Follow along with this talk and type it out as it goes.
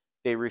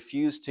they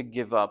refused to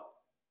give up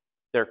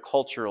their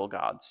cultural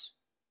gods.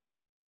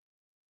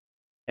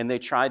 And they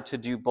tried to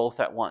do both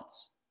at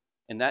once.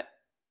 And that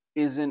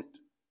isn't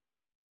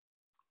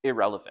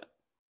irrelevant.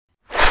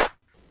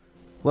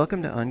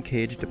 Welcome to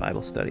Uncaged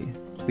Bible Study.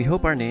 We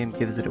hope our name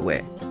gives it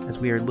away, as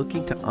we are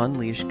looking to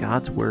unleash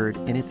God's Word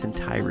in its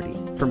entirety,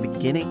 from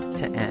beginning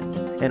to end,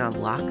 and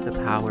unlock the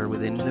power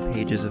within the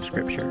pages of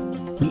Scripture.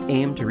 We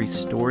aim to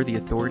restore the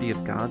authority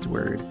of God's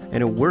Word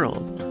in a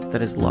world that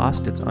has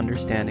lost its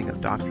understanding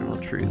of doctrinal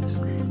truths,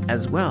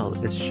 as well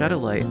as shed a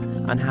light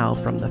on how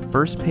from the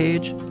first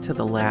page to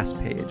the last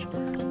page,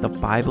 the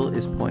Bible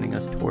is pointing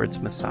us towards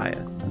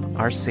Messiah,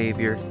 our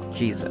Savior,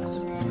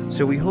 Jesus.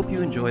 So we hope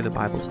you enjoy the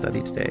Bible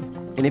study today.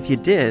 And if you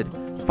did,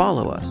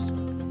 follow us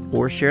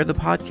or share the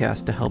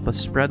podcast to help us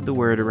spread the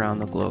word around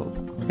the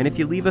globe. And if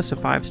you leave us a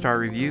 5-star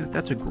review,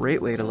 that's a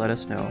great way to let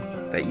us know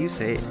that you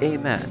say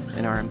amen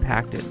and are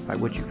impacted by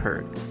what you've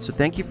heard. So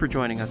thank you for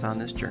joining us on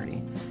this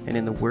journey. And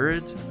in the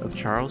words of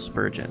Charles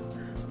Spurgeon,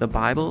 the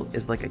Bible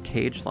is like a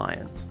caged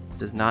lion. It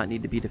does not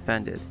need to be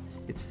defended.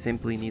 It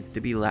simply needs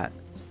to be let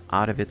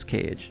out of its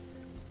cage.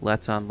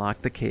 Let's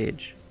unlock the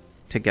cage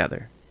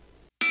together.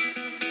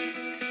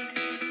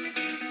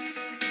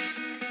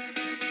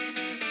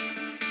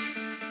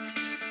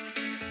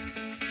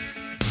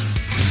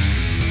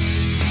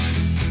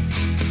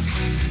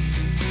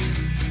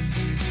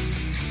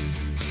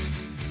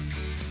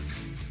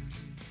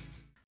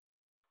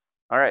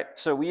 All right,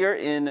 so we are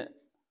in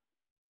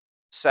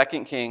 2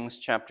 Kings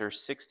chapter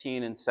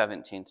 16 and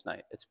 17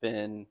 tonight. It's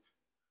been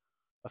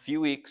a few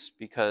weeks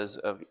because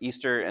of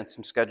Easter and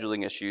some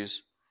scheduling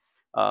issues.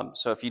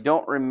 So if you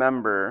don't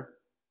remember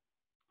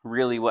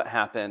really what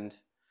happened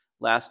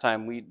last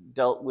time, we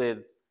dealt with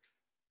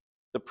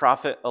the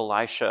prophet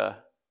Elisha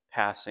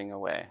passing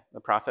away. The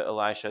prophet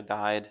Elisha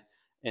died,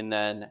 and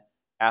then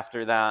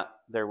after that,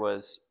 there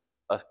was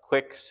a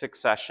quick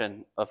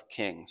succession of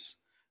kings.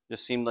 It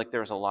just seemed like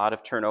there was a lot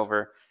of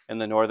turnover in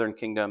the northern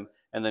kingdom,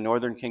 and the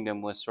northern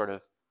kingdom was sort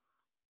of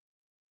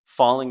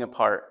falling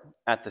apart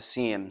at the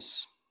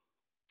seams.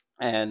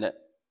 And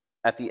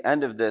at the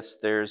end of this,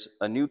 there's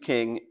a new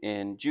king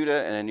in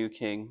Judah and a new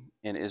king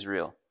in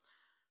Israel.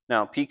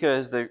 Now, Pekah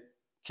is the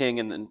king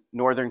in the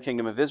northern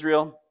kingdom of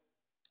Israel.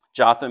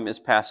 Jotham is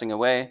passing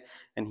away,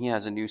 and he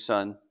has a new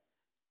son,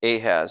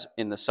 Ahaz,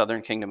 in the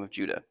southern kingdom of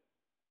Judah.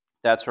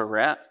 That's where we're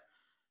at.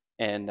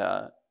 And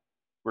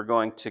we're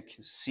going to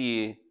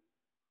see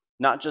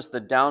not just the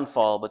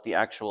downfall, but the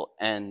actual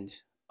end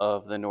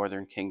of the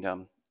northern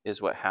kingdom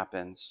is what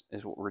happens,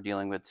 is what we're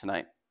dealing with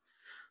tonight.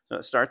 So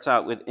it starts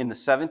out with, in the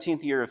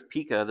 17th year of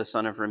Pekah, the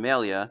son of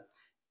Remaliah,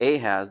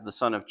 Ahaz, the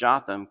son of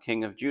Jotham,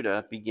 king of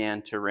Judah,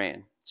 began to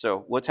reign.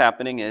 So what's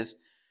happening is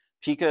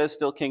Pekah is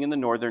still king in the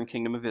northern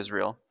kingdom of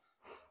Israel,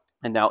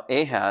 and now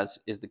Ahaz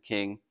is the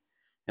king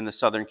in the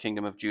southern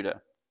kingdom of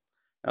Judah.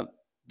 Now,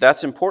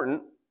 that's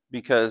important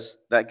because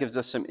that gives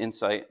us some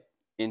insight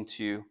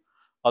into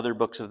other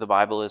books of the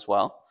Bible as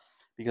well.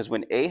 Because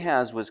when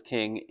Ahaz was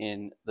king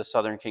in the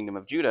southern kingdom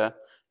of Judah,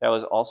 that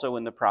was also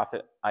when the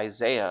prophet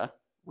Isaiah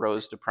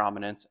rose to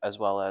prominence, as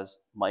well as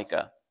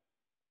Micah.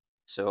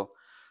 So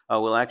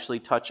we'll actually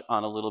touch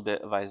on a little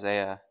bit of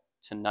Isaiah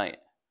tonight.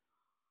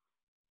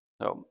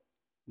 So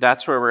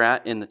that's where we're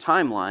at in the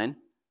timeline,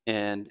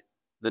 and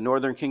the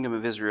northern kingdom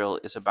of Israel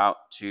is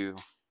about to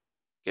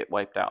get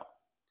wiped out.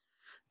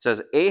 It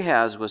says,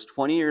 Ahaz was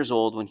 20 years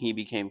old when he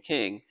became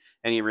king,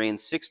 and he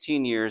reigned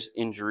 16 years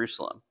in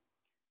Jerusalem.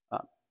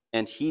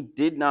 And he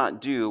did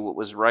not do what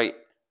was right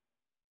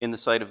in the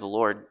sight of the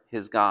Lord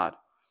his God,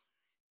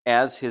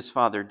 as his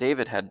father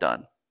David had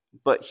done.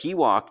 But he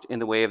walked in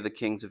the way of the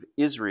kings of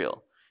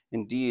Israel.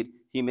 Indeed,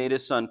 he made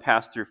his son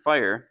pass through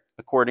fire,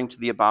 according to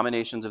the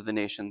abominations of the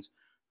nations,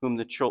 whom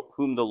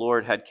the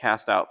Lord had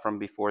cast out from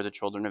before the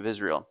children of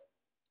Israel.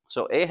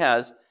 So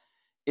Ahaz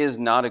is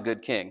not a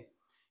good king.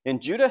 And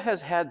Judah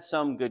has had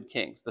some good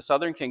kings. The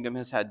southern kingdom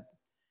has had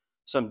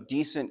some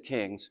decent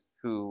kings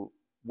who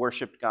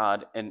worshiped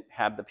God and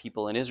had the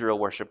people in Israel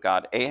worship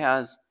God.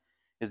 Ahaz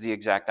is the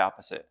exact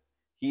opposite.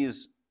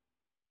 He's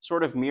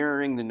sort of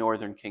mirroring the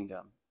northern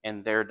kingdom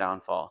and their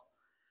downfall.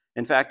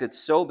 In fact, it's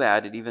so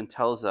bad, it even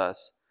tells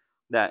us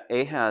that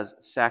Ahaz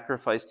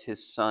sacrificed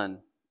his son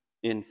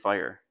in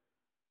fire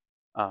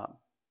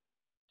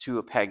to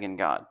a pagan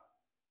god.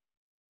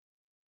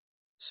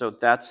 So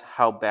that's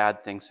how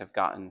bad things have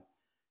gotten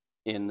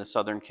in the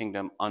southern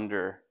kingdom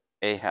under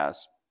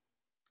Ahaz.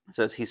 It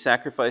says, he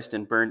sacrificed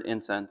and burned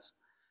incense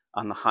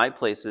on the high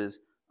places,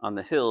 on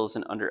the hills,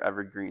 and under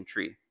every green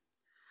tree.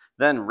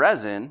 Then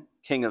Rezin,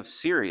 king of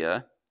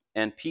Syria,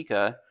 and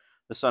Pekah,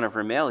 the son of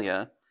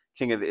Remaliah,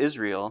 king of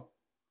Israel,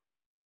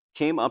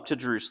 came up to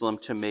Jerusalem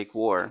to make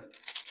war,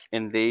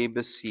 and they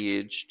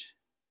besieged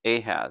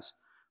Ahaz,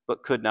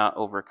 but could not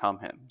overcome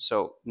him.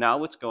 So now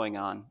what's going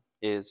on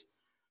is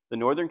the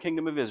northern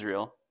kingdom of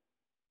Israel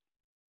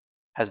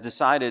has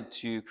decided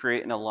to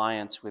create an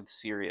alliance with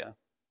Syria.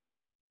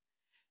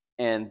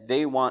 And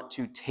they want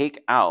to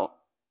take out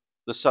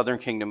the southern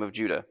kingdom of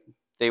Judah.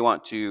 They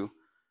want to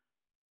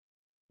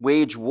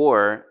wage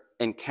war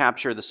and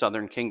capture the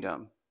southern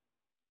kingdom.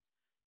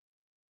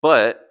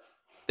 but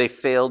they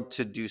failed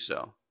to do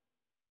so.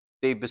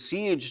 They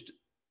besieged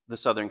the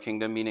southern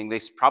kingdom, meaning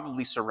they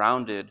probably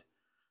surrounded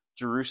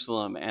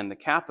Jerusalem and the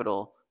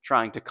capital,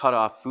 trying to cut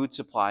off food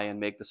supply and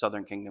make the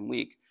southern kingdom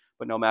weak.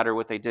 But no matter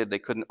what they did, they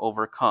couldn't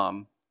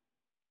overcome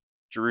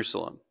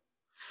Jerusalem.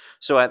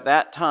 So at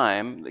that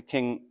time, the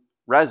king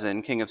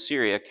Rezin, king of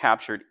Syria,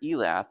 captured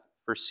Elath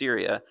for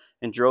Syria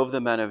and drove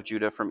the men of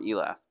Judah from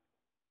Elath.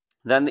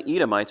 Then the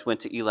Edomites went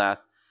to Elath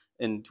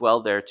and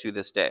dwelled there to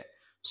this day.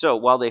 So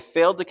while they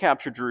failed to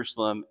capture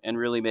Jerusalem and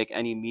really make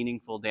any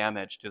meaningful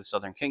damage to the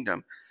southern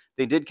kingdom,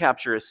 they did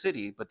capture a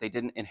city, but they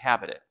didn't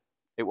inhabit it.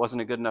 It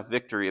wasn't a good enough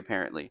victory,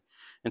 apparently.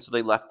 And so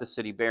they left the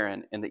city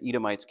barren, and the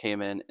Edomites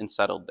came in and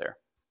settled there.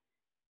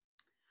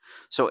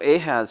 So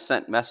Ahaz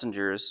sent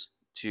messengers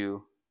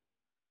to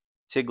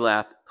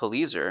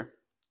Tiglath-Pileser,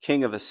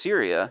 king of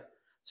Assyria,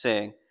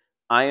 saying,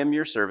 I am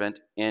your servant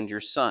and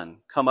your son.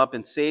 Come up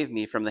and save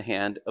me from the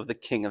hand of the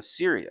king of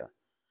Syria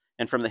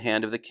and from the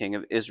hand of the king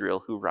of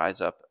Israel who rise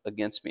up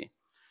against me.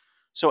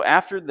 So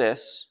after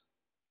this,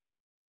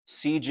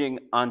 sieging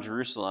on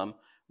Jerusalem,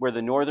 where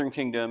the northern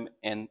kingdom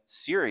and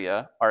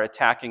Syria are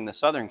attacking the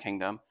southern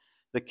kingdom,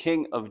 the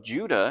king of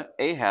Judah,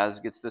 Ahaz,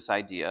 gets this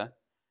idea.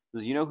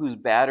 Because you know who's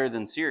badder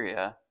than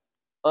Syria?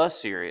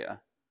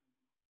 Assyria.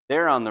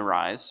 They're on the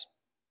rise,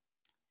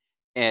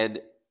 and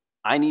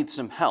I need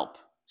some help.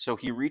 So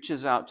he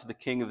reaches out to the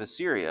king of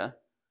Assyria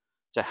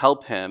to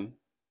help him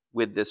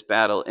with this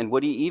battle. And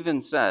what he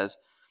even says,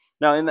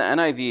 now in the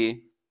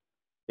NIV,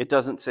 it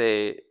doesn't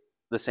say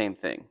the same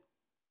thing.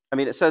 I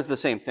mean, it says the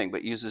same thing,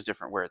 but uses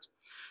different words.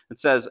 It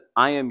says,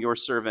 I am your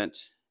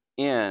servant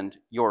and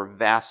your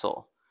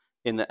vassal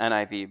in the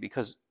NIV,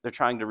 because they're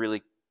trying to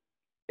really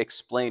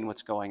explain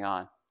what's going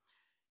on.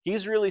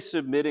 He's really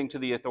submitting to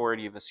the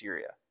authority of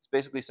Assyria. It's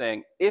basically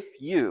saying, if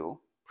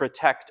you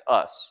protect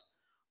us,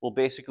 we'll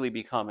basically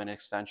become an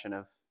extension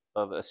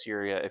of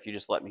Assyria if you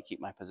just let me keep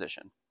my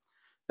position.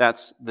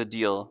 That's the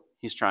deal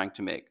he's trying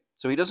to make.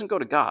 So he doesn't go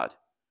to God.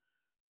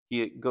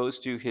 He goes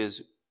to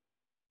his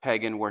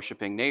pagan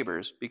worshiping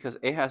neighbors, because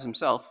Ahaz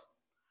himself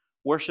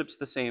worships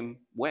the same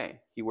way.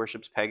 He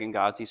worships pagan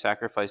gods. He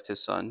sacrificed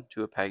his son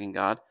to a pagan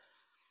god.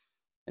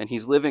 And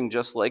he's living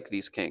just like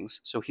these kings,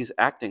 so he's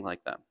acting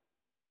like them.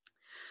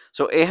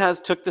 So Ahaz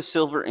took the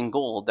silver and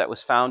gold that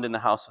was found in the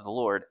house of the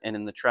Lord and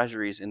in the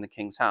treasuries in the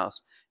king's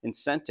house and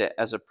sent it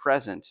as a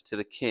present to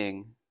the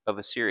king of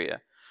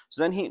Assyria.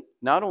 So then he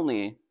not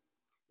only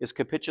is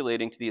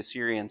capitulating to the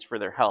Assyrians for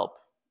their help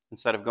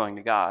instead of going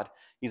to God,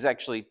 he's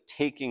actually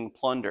taking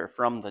plunder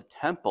from the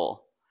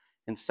temple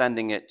and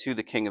sending it to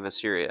the king of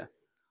Assyria.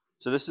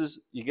 So this is,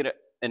 you get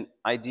an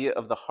idea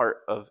of the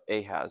heart of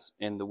Ahaz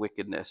and the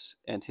wickedness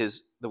and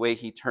the way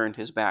he turned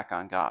his back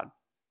on God.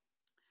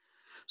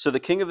 So the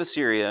king of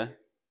Assyria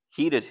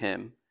heeded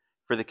him,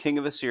 for the king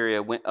of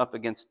Assyria went up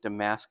against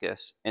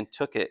Damascus and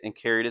took it and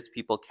carried its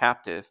people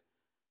captive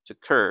to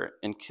Kir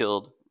and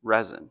killed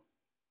Rezin.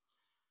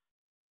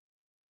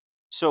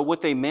 So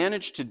what they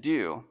managed to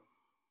do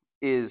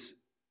is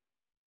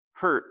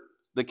hurt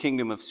the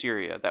kingdom of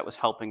Syria that was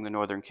helping the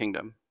northern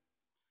kingdom.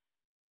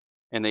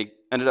 And they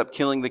ended up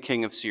killing the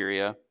king of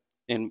Syria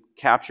and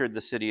captured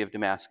the city of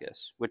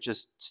Damascus, which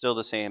is still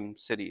the same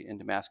city in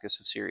Damascus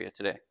of Syria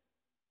today.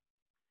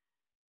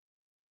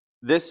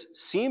 This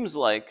seems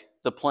like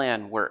the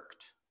plan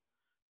worked,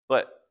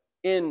 but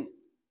in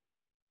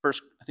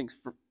first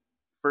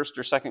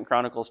or second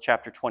Chronicles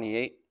chapter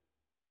 28,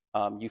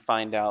 you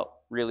find out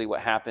really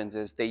what happens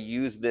is they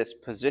use this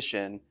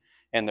position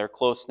and their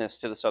closeness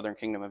to the southern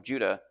kingdom of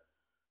Judah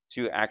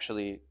to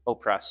actually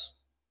oppress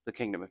the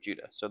kingdom of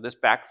Judah. So this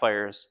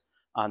backfires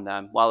on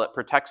them. While it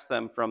protects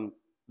them from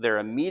their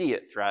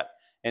immediate threat,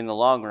 in the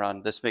long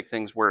run, this makes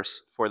things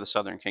worse for the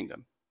southern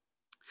kingdom.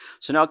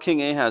 So now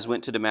King Ahaz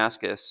went to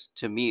Damascus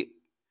to meet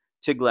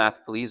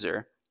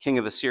Tiglath-Pileser, king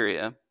of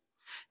Assyria,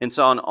 and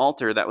saw an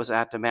altar that was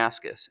at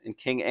Damascus. And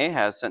King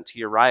Ahaz sent to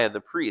Uriah the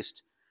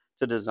priest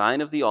the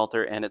design of the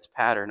altar and its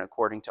pattern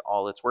according to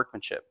all its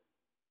workmanship.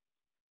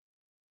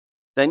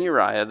 Then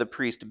Uriah the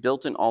priest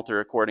built an altar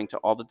according to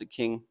all that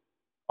King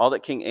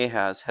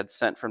Ahaz had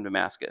sent from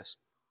Damascus.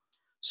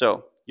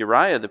 So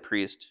Uriah the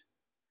priest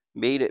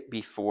made it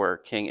before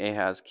King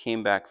Ahaz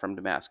came back from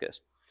Damascus.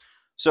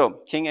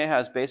 So King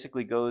Ahaz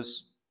basically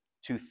goes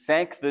to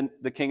thank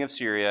the king of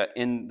Syria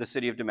in the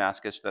city of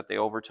Damascus that they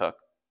overtook.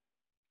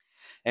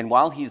 And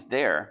while he's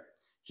there,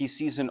 he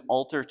sees an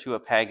altar to a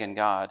pagan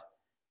god,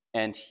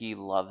 and he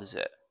loves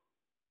it.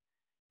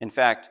 In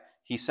fact,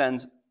 he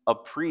sends a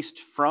priest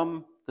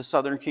from the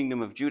southern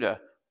kingdom of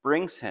Judah,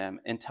 brings him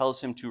and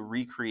tells him to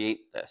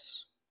recreate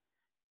this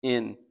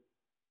in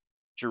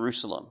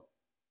Jerusalem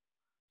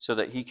so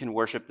that he can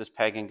worship this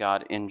pagan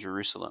god in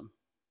Jerusalem.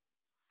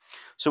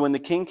 So when the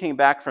king came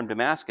back from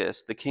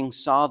Damascus, the king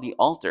saw the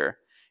altar,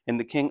 and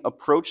the king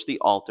approached the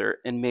altar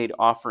and made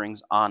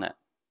offerings on it.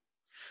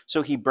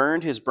 So he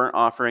burned his burnt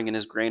offering and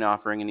his grain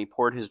offering, and he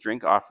poured his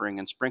drink offering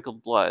and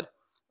sprinkled blood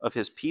of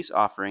his peace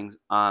offerings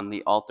on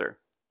the altar.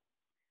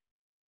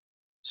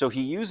 So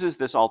he uses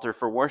this altar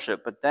for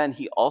worship, but then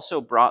he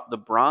also brought the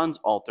bronze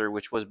altar,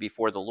 which was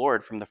before the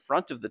Lord, from the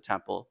front of the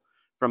temple,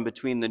 from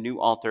between the new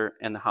altar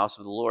and the house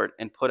of the Lord,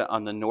 and put it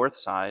on the north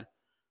side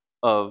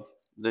of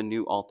the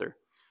new altar.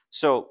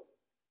 So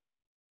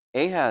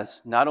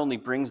Ahaz not only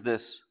brings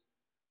this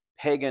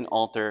pagan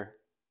altar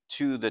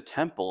to the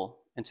temple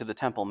and to the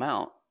Temple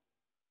Mount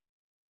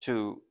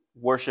to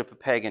worship a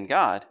pagan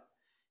god,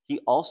 he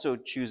also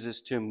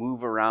chooses to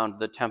move around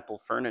the temple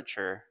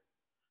furniture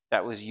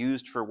that was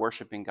used for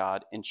worshiping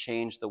God and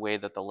change the way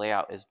that the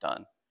layout is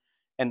done.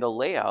 And the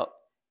layout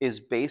is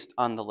based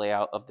on the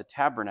layout of the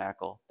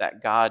tabernacle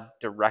that God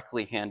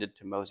directly handed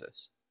to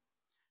Moses,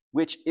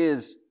 which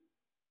is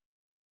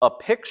a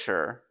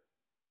picture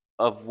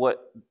of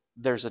what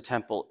there's a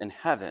temple in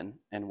heaven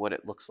and what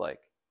it looks like.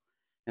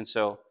 And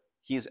so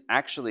he's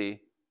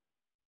actually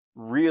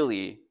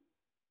really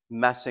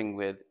messing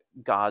with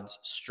God's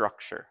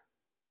structure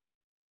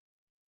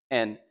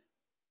and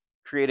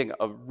creating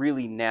a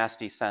really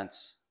nasty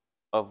sense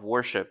of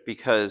worship,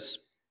 because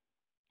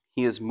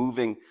he is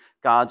moving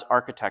God's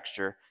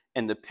architecture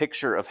and the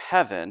picture of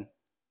heaven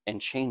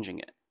and changing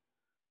it.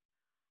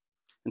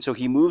 And so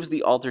he moves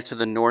the altar to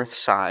the north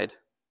side.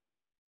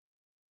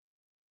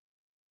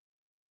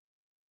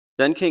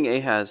 Then King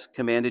Ahaz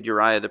commanded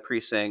Uriah the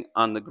priest, saying,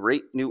 "On the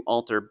great new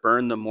altar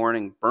burn the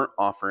morning burnt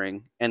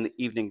offering and the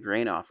evening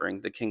grain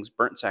offering, the king's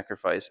burnt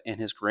sacrifice, and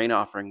his grain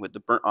offering with the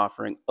burnt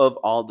offering of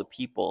all the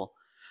people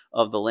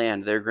of the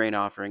land, their grain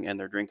offering and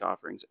their drink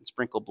offerings, and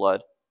sprinkle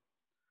blood.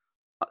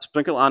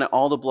 Sprinkle on it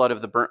all the blood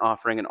of the burnt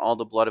offering and all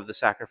the blood of the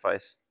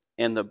sacrifice,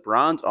 and the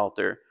bronze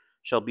altar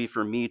shall be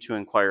for me to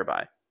inquire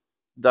by."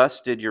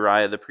 Thus did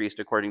Uriah the priest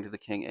according to the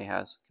king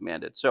Ahaz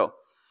commanded. So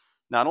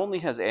not only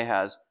has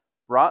Ahaz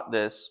brought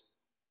this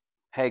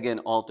pagan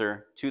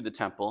altar to the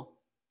temple,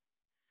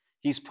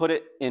 he's put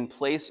it in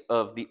place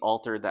of the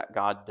altar that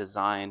God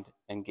designed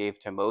and gave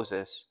to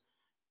Moses,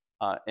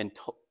 and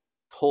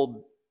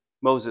told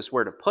Moses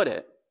where to put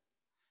it.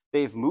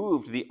 They've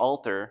moved the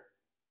altar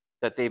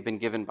that they've been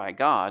given by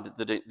God,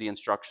 the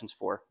instructions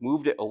for,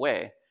 moved it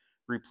away,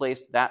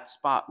 replaced that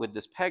spot with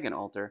this pagan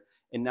altar,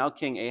 and now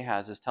King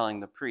Ahaz is telling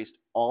the priest,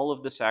 all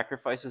of the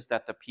sacrifices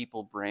that the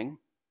people bring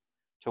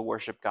to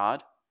worship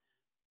God,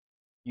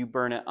 you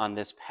burn it on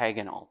this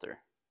pagan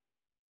altar.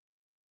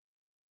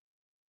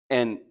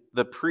 And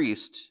the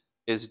priest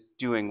is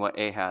doing what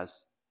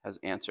Ahaz has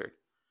answered.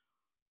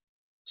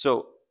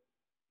 So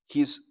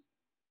he's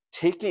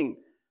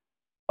taking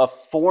a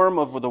form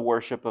of the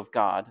worship of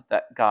God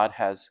that God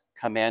has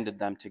commanded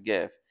them to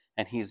give,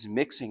 and he's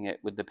mixing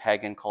it with the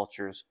pagan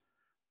cultures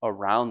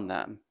around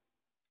them.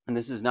 And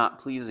this is not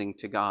pleasing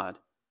to God.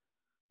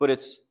 But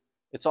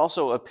it's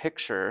also a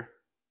picture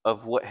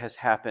of what has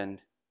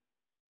happened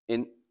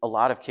in a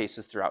lot of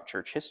cases throughout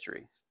church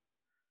history.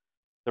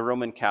 The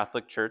Roman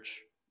Catholic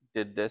Church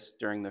did this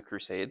during the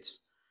Crusades,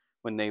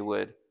 when they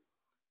would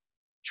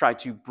try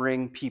to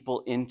bring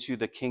people into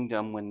the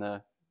kingdom, when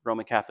the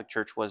Roman Catholic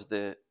Church was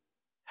the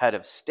head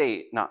of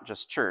state, not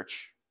just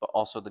church, but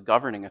also the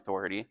governing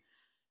authority.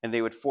 And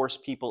they would force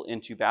people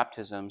into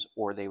baptisms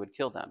or they would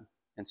kill them.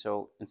 And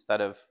so instead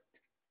of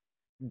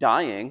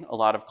dying, a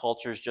lot of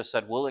cultures just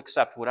said, we'll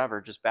accept whatever,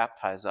 just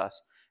baptize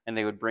us. And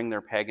they would bring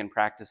their pagan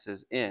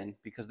practices in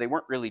because they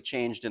weren't really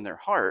changed in their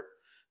heart.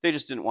 They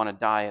just didn't want to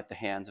die at the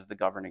hands of the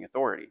governing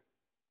authority.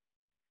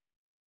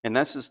 And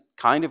this is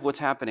kind of what's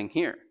happening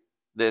here.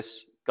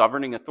 This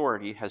governing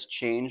authority has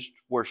changed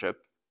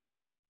worship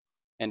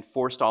and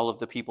forced all of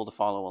the people to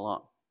follow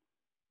along.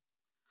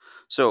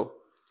 So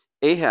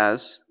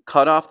Ahaz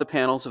cut off the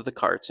panels of the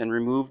carts and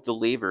removed the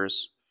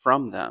lavers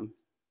from them.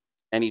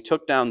 And he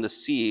took down the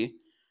sea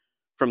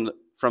from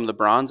the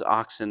bronze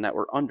oxen that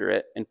were under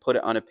it and put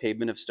it on a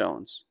pavement of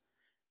stones.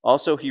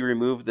 Also, he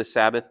removed the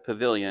Sabbath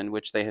pavilion,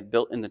 which they had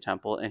built in the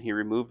temple, and he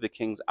removed the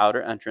king's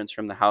outer entrance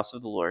from the house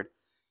of the Lord,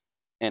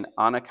 and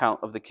on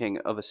account of the king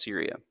of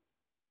Assyria.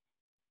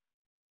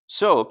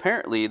 So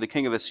apparently the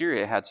king of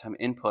Assyria had some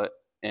input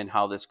in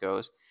how this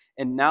goes.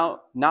 And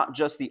now not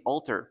just the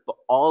altar, but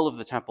all of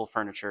the temple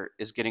furniture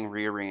is getting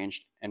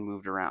rearranged and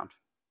moved around.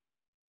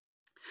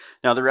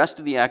 Now the rest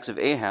of the acts of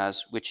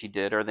Ahaz, which he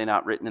did, are they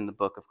not written in the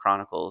book of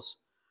Chronicles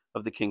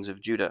of the kings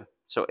of Judah?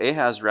 So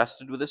Ahaz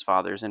rested with his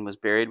fathers and was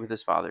buried with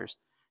his fathers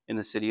in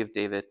the city of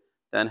David.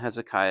 Then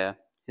Hezekiah,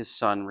 his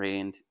son,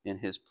 reigned in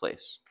his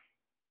place.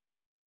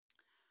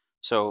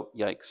 So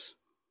yikes.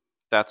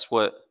 That's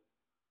what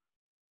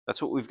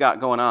we've got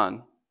going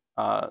on.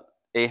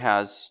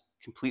 Ahaz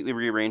completely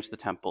rearranged the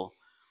temple.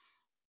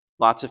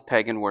 Lots of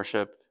pagan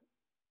worship,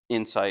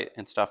 insight,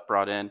 and stuff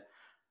brought in.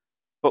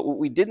 But what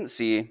we didn't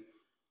see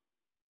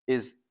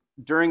is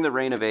during the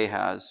reign of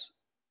Ahaz,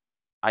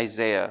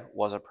 Isaiah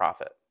was a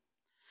prophet.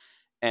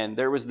 And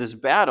there was this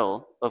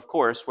battle, of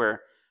course,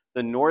 where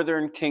the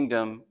northern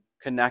kingdom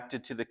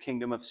connected to the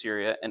kingdom of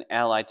Syria and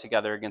allied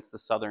together against the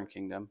southern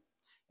kingdom.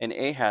 And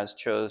Ahaz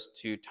chose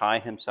to tie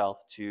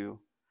himself to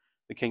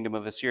the kingdom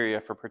of Assyria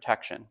for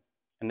protection.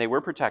 And they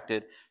were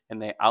protected,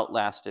 and they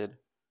outlasted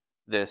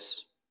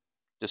this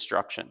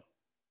destruction.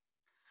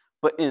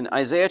 But in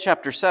Isaiah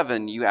chapter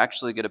 7, you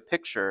actually get a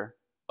picture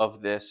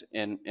of this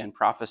in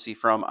prophecy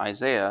from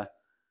Isaiah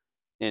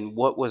in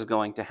what was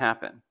going to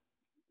happen.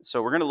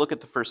 So we're going to look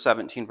at the first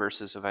 17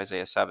 verses of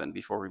Isaiah 7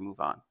 before we move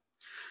on.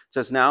 It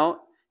says,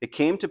 "Now it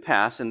came to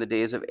pass in the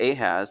days of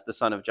Ahaz, the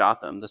son of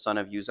Jotham, the son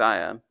of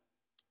Uzziah,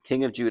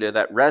 king of Judah,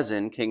 that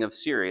Rezin, king of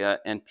Syria,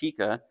 and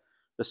Pekah,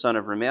 the son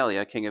of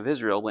Remaliah, king of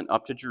Israel, went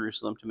up to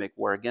Jerusalem to make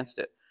war against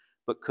it,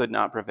 but could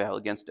not prevail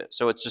against it."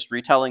 So it's just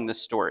retelling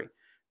this story.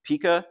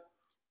 Pekah,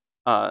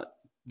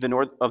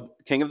 the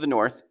king of the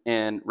north,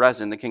 and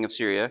Rezin, the king of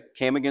Syria,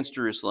 came against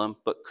Jerusalem,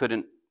 but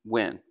couldn't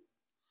win.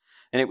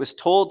 And it was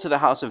told to the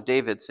house of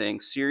David,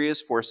 saying,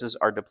 "Syria's forces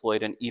are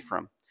deployed in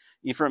Ephraim."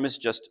 Ephraim is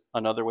just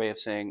another way of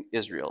saying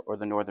Israel, or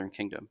the northern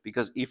kingdom,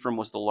 because Ephraim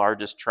was the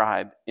largest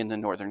tribe in the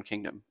northern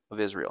kingdom of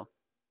Israel.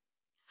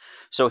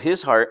 So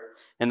his heart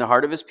and the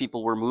heart of his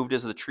people were moved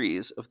as the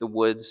trees of the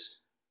woods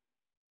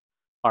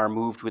are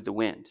moved with the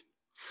wind.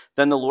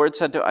 Then the Lord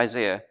said to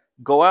Isaiah,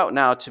 "Go out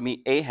now to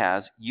meet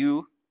Ahaz,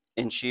 you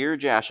and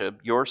Shear-Jashub,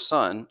 your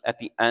son, at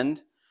the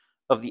end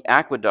of the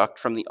aqueduct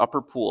from the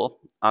upper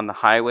pool on the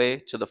highway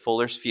to the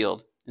fuller's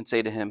field, and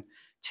say to him,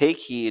 take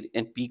heed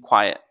and be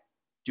quiet.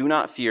 Do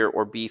not fear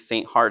or be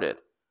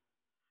faint-hearted.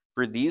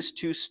 For these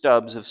two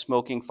stubs of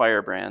smoking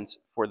firebrands,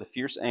 for the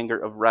fierce anger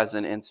of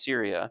Rezin and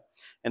Syria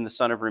and the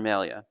son of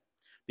Remaliah,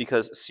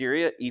 because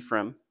Syria,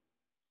 Ephraim,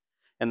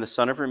 and the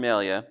son of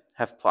Remaliah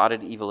have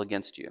plotted evil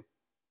against you."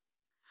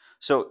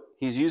 So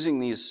he's using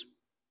these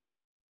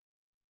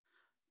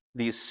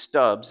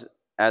stubs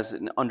as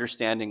an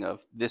understanding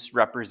of this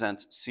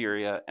represents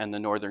Syria and the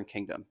northern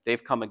kingdom.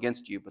 They've come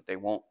against you, but they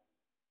won't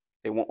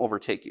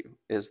overtake you,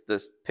 is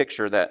this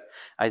picture that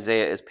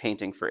Isaiah is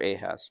painting for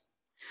Ahaz.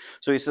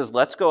 So he says,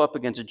 let's go up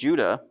against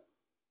Judah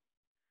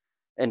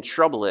and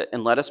trouble it,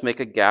 and let us make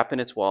a gap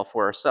in its wall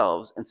for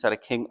ourselves, and set a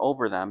king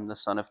over them, the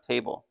son of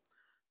Tabal.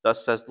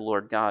 Thus says the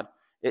Lord God,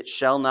 it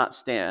shall not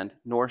stand,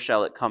 nor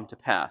shall it come to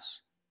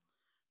pass.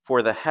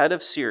 For the head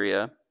of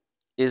Syria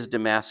is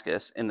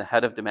Damascus, and the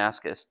head of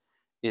Damascus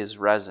is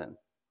Rezin.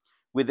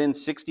 Within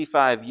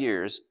 65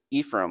 years,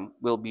 Ephraim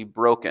will be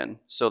broken,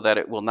 so that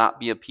it will not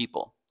be a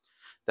people.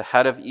 The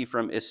head of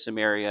Ephraim is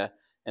Samaria,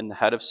 and the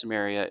head of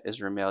Samaria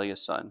is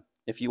Remaliah's son.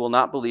 If you will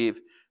not believe,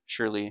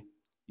 surely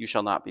you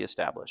shall not be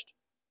established.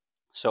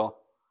 So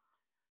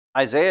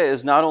Isaiah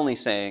is not only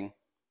saying,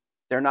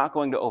 they're not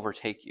going to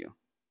overtake you,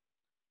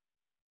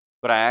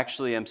 but I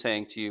actually am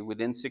saying to you,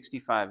 within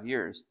 65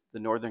 years, the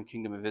northern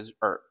kingdom of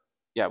Israel,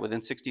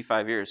 within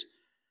 65 years,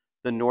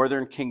 the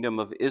northern kingdom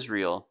of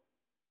Israel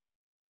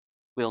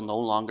will no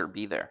longer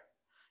be there.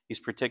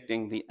 He's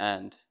predicting the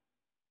end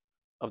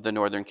of the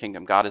northern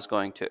kingdom. God is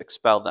going to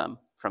expel them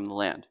from the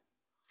land,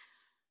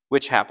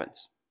 which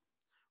happens.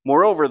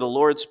 Moreover, the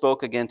Lord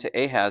spoke again to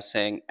Ahaz,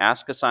 saying,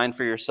 ask a sign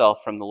for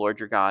yourself from the Lord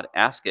your God.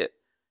 Ask it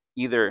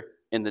either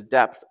in the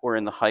depth or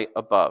in the height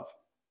above.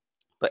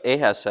 But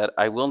Ahaz said,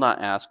 I will not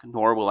ask,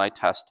 nor will I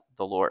test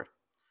the Lord.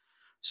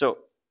 So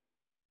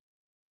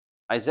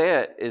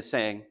Isaiah is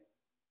saying,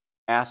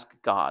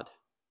 ask God.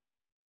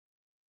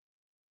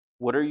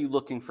 What are you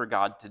looking for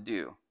God to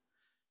do?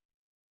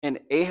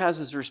 And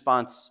Ahaz's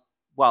response,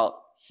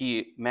 while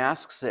he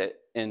masks it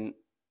in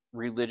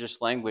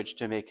religious language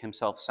to make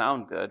himself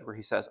sound good, where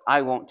he says,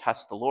 I won't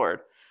test the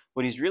Lord,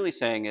 what he's really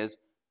saying is,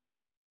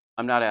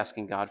 I'm not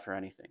asking God for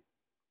anything.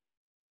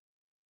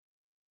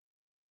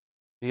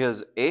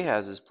 Because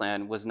Ahaz's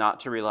plan was not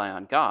to rely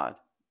on God,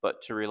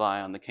 but to rely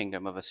on the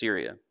kingdom of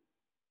Assyria.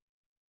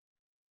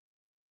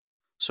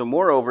 So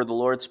moreover, the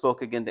Lord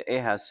spoke again to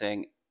Ahaz,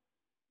 saying,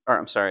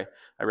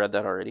 I read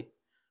that already.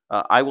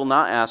 I will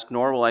not ask,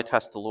 nor will I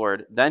test the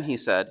Lord. Then he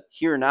said,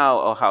 hear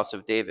now, O house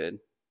of David.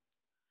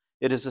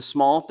 It is a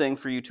small thing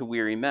for you to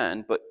weary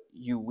men, but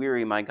you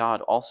weary my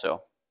God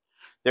also.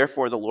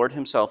 Therefore the Lord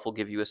himself will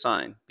give you a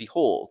sign.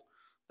 Behold,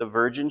 the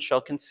virgin shall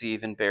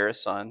conceive and bear a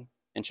son,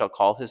 and shall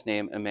call his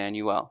name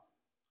Emmanuel.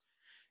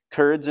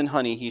 Curds and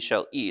honey he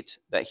shall eat,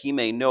 that he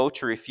may know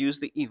to refuse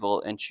the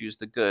evil and choose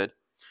the good.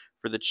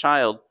 For the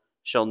child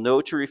shall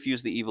know to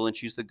refuse the evil and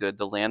choose the good.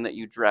 The land that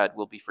you dread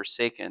will be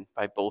forsaken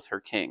by both her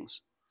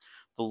kings.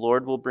 The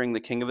Lord will bring the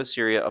king of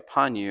Assyria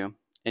upon you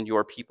and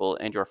your people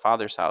and your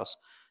father's house,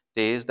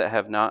 days that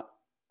have not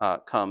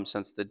come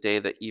since the day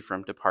that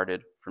Ephraim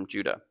departed from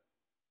Judah.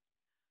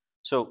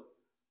 So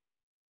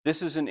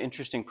this is an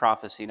interesting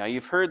prophecy. Now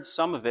you've heard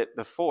some of it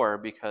before,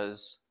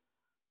 because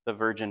the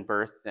virgin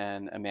birth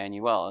and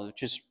Emmanuel,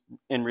 which is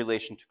in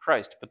relation to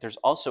Christ, but there's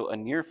also a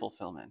near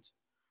fulfillment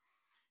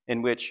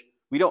in which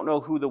we don't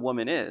know who the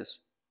woman is,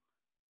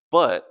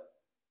 but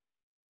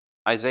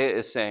Isaiah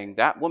is saying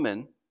that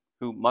woman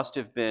who must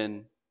have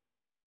been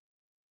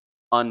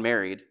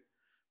unmarried,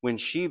 when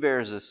she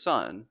bears a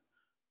son,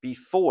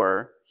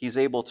 before he's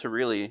able to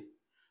really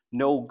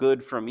know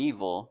good from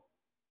evil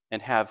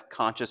and have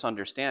conscious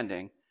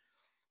understanding,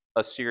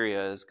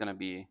 Assyria is going to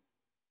be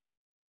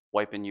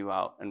wiping you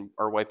out,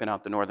 or wiping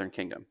out the northern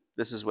kingdom.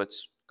 This is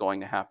what's going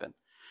to happen.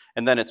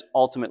 And then it's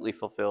ultimately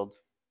fulfilled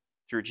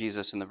through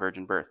Jesus and the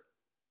virgin birth.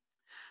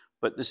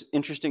 But this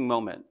interesting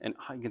moment, and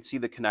you can see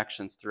the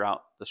connections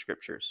throughout the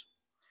scriptures.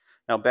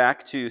 Now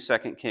back to 2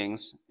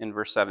 Kings in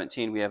verse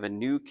 17, we have a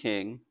new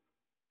king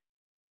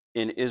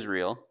in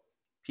Israel.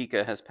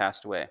 Pekah has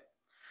passed away.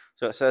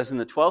 So it says, in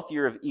the 12th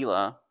year of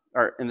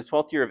in the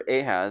 12th year of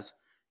Ahaz,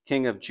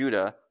 king of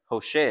Judah,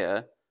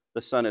 Hoshea,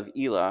 the son of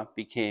Elah,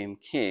 became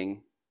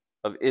king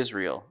of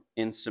Israel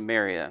in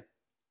Samaria.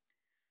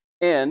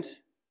 And,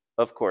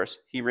 of course,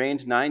 he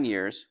reigned 9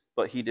 years,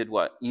 but he did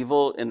what?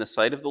 Evil in the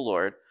sight of the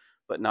Lord,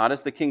 but not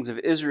as the kings of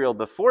Israel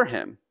before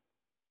him.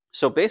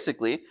 So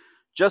basically,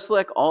 just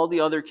like all the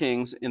other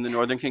kings in the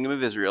northern kingdom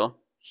of Israel,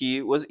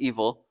 he was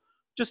evil,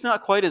 just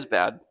not quite as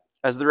bad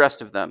as the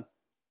rest of them.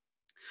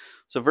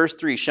 So verse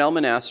 3,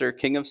 Shalmaneser,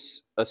 king of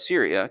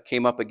Assyria,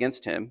 came up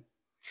against him,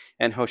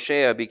 and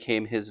Hoshea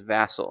became his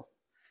vassal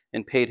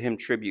and paid him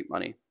tribute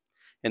money.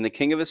 And the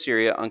king of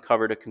Assyria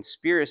uncovered a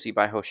conspiracy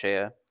by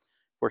Hoshea,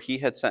 for he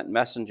had sent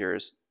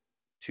messengers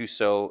to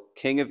So,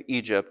 king of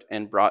Egypt,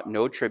 and brought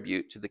no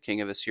tribute to the king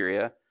of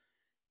Assyria,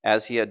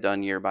 as he had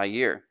done year by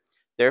year.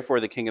 Therefore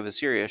the king of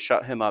Assyria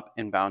shut him up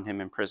and bound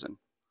him in prison.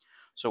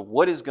 So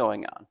what is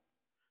going on?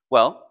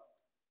 Well,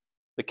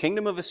 the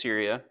kingdom of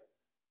Assyria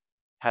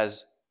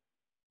has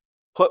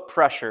put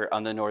pressure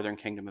on the northern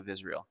kingdom of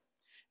Israel.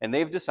 And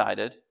they've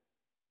decided,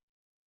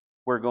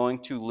 we're going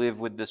to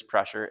live with this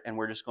pressure, and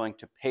we're just going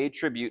to pay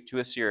tribute to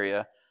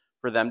Assyria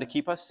for them to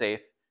keep us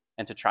safe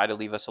and to try to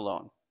leave us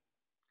alone.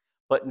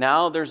 But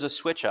now there's a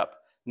switch up.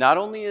 Not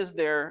only is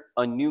there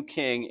a new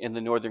king in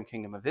the northern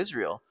kingdom of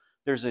Israel,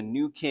 there's a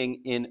new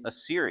king in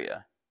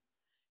Assyria.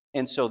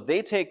 And so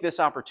they take this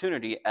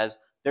opportunity as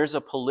there's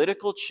a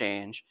political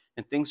change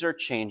and things are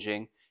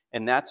changing,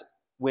 and that's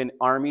when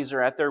armies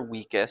are at their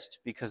weakest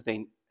because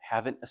they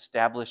haven't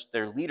established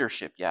their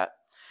leadership yet.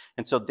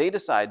 And so they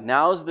decide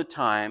now's the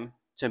time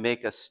to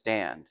make a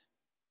stand.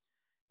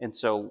 And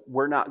so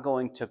we're not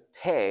going to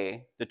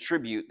pay the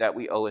tribute that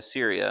we owe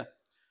Assyria.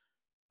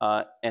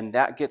 And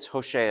that gets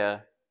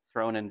Hoshea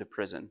thrown into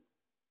prison.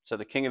 So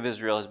the king of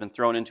Israel has been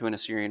thrown into an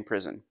Assyrian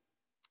prison.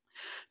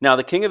 Now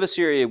the king of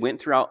Assyria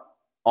went throughout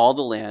all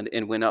the land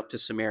and went up to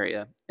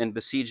Samaria and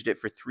besieged it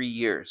for 3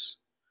 years.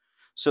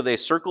 So they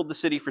circled the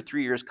city for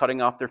 3 years,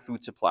 cutting off their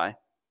food supply.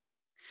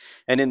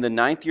 And in the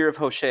 9th year of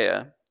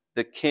Hoshea,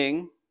 the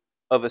king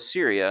of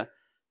Assyria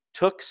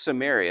took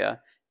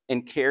Samaria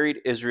and carried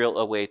Israel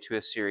away to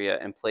Assyria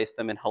and placed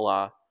them in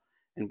Halah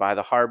and by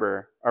the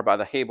harbor, or by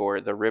the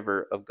Habor, the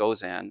river of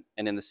Gozan,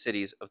 and in the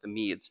cities of the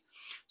Medes.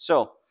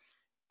 So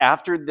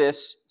after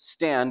this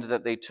stand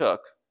that they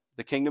took,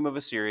 the kingdom of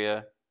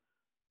Assyria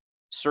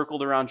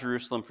circled around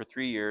Jerusalem for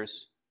 3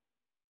 years,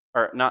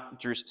 or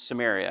not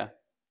Samaria,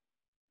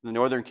 the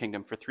northern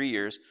kingdom for 3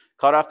 years,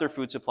 cut off their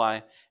food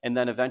supply, and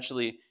then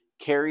eventually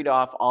carried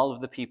off all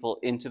of the people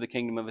into the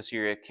kingdom of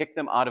Assyria, kicked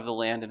them out of the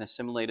land, and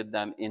assimilated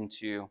them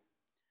into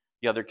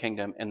the other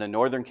kingdom. And the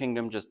northern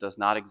kingdom just does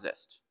not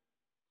exist.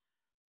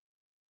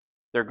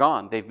 They're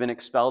gone. They've been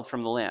expelled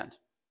from the land.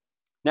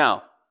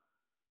 Now,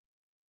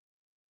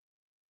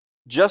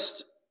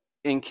 just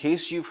in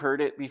case you've heard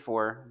it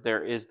before,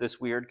 there is this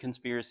weird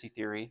conspiracy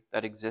theory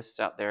that exists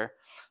out there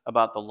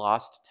about the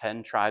lost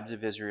 10 tribes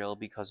of Israel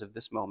because of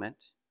this moment.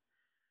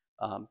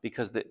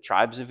 Because the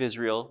tribes of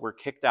Israel were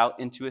kicked out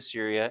into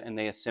Assyria and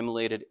they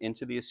assimilated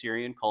into the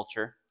Assyrian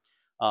culture,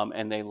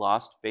 and they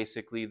lost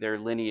basically their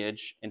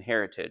lineage and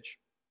heritage.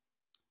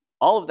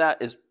 All of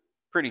that is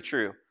pretty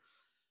true.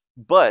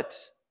 But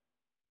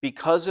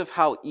because of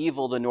how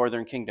evil the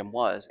northern kingdom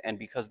was, and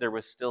because there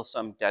was still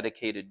some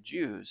dedicated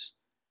Jews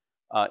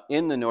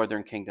in the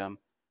northern kingdom,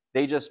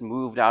 they just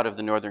moved out of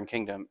the northern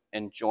kingdom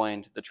and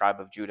joined the tribe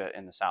of Judah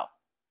in the south.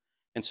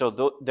 And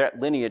so that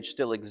lineage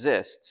still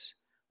exists.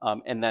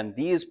 And then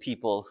these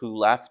people who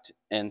left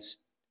and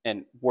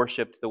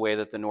worshipped the way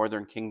that the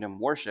northern kingdom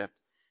worshipped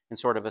and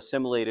sort of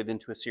assimilated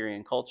into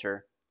Assyrian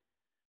culture,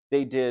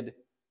 they did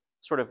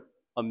sort of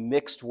a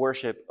mixed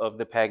worship of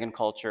the pagan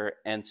culture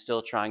and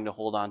still trying to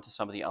hold on to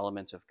some of the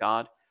elements of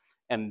God.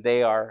 And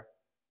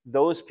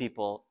those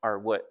people are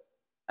what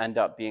end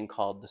up being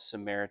called the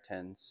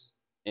Samaritans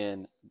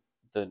in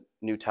the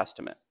New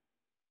Testament.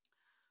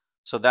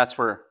 So that's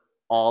where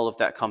all of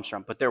that comes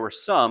from. But there were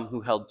some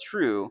who held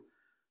true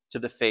to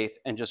the faith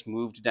and just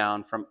moved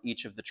down from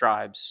each of the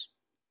tribes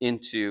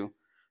into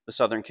the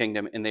southern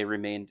kingdom, and they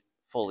remained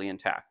fully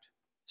intact.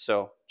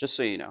 So just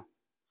so you know.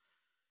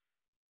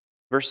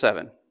 Verse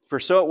 7. For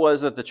so it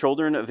was that the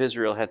children of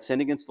Israel had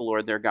sinned against the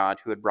Lord their God,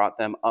 who had brought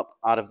them up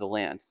out of the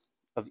land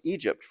of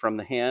Egypt from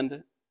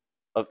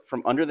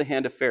under the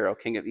hand of Pharaoh,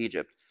 king of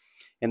Egypt,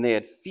 and they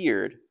had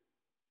feared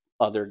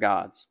other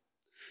gods,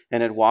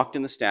 and had walked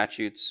in the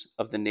statutes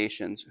of the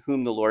nations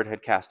whom the Lord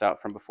had cast out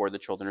from before the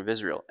children of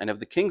Israel, and of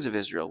the kings of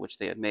Israel which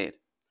they had made.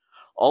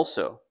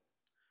 Also,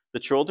 the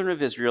children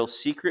of Israel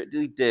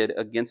secretly did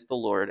against the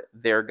Lord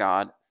their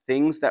God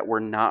things that were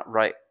not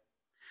right.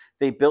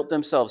 They built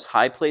themselves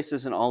high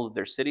places in all of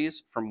their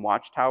cities, from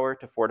watchtower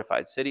to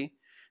fortified city.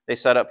 They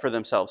set up for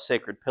themselves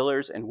sacred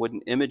pillars and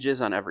wooden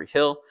images on every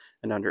hill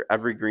and under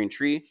every green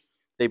tree.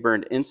 They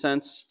burned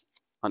incense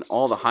on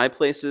all the high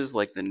places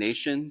like the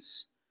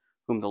nations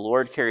whom the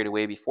Lord carried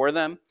away before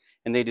them,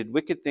 and they did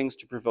wicked things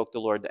to provoke the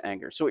Lord to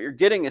anger. So what you're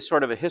getting is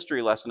sort of a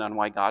history lesson on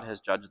why God has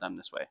judged them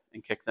this way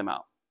and kicked them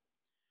out.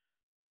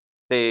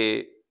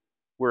 They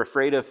were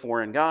afraid of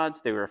foreign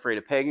gods. They were afraid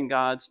of pagan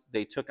gods.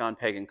 They took on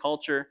pagan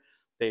culture.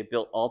 They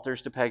built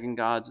altars to pagan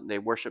gods. They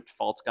worshipped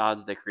false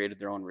gods. They created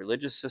their own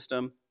religious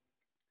system.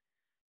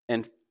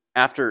 And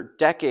after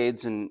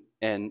decades and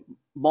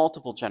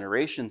multiple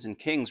generations and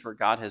kings where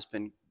God has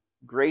been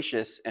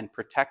gracious and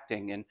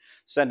protecting and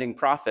sending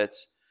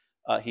prophets,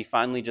 he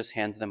finally just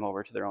hands them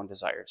over to their own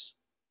desires.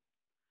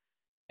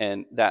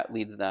 And that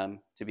leads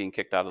them to being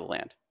kicked out of the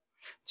land.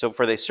 So,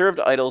 for they served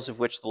idols of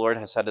which the Lord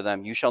has said to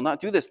them, you shall not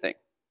do this thing.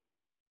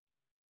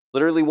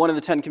 Literally one of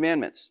the 10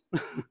 commandments.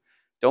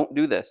 Don't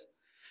do this.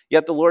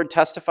 Yet the Lord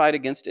testified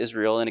against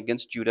Israel and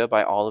against Judah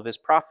by all of his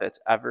prophets,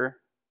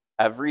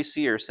 every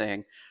seer,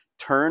 saying,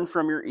 turn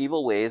from your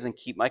evil ways and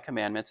keep my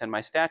commandments and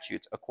my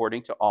statutes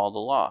according to all the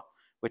law,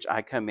 which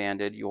I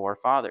commanded your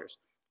fathers,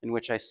 and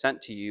which I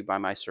sent to you by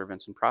my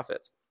servants and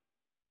prophets.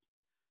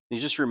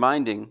 He's just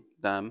reminding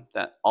them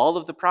that all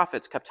of the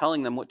prophets kept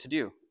telling them what to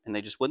do, and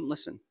they just wouldn't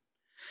listen.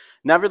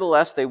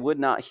 Nevertheless, they would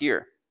not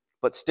hear,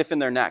 but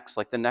stiffened their necks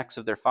like the necks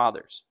of their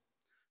fathers,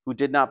 who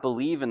did not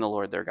believe in the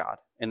Lord their God,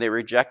 and they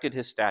rejected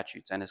his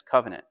statutes and his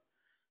covenant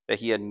that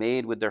he had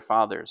made with their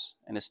fathers,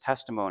 and his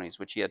testimonies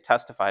which he had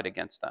testified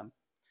against them.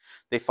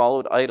 They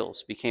followed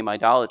idols, became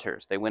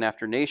idolaters. They went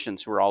after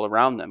nations who were all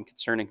around them,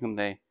 concerning whom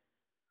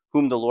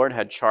the Lord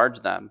had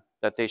charged them,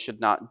 that they should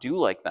not do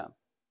like them.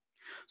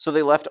 So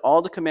they left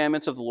all the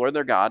commandments of the Lord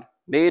their God,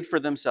 made for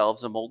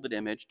themselves a molded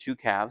image, 2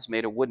 calves,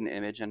 made a wooden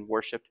image, and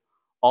worshipped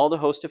all the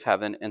host of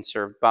heaven, and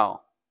served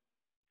Baal.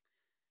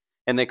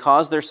 And they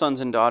caused their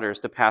sons and daughters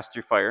to pass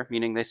through fire,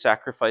 meaning they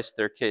sacrificed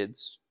their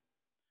kids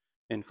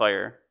in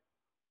fire,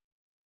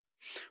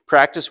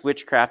 practiced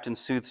witchcraft and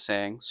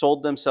soothsaying,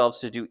 sold themselves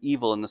to do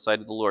evil in the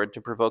sight of the Lord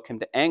to provoke him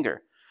to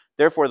anger.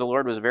 Therefore the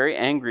Lord was very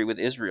angry with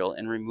Israel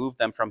and removed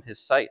them from his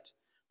sight.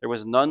 There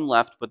was none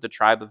left but the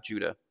tribe of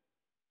Judah.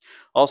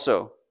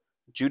 Also,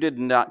 Judah did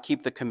not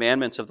keep the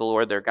commandments of the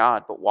Lord their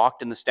God, but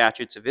walked in the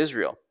statutes of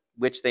Israel,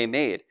 which they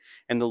made.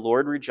 And the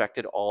Lord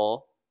rejected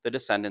all the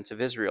descendants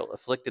of Israel,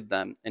 afflicted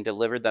them, and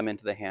delivered them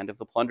into the hand of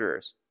the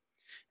plunderers,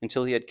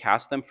 until he had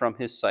cast them from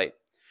his sight.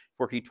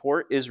 For he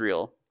tore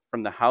Israel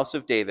from the house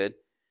of David,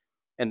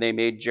 and they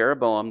made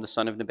Jeroboam the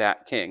son of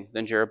Nebat king.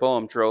 Then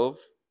Jeroboam drove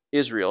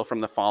Israel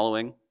from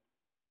following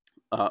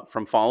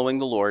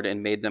the Lord,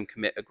 and made them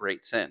commit a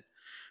great sin.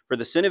 For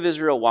the children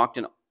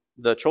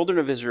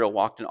of Israel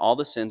walked in all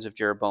the sins of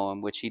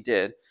Jeroboam, which he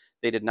did.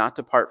 They did not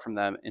depart from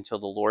them until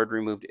the Lord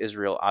removed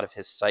Israel out of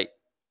his sight.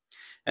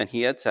 And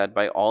he had said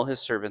by all his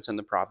servants and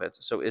the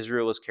prophets, so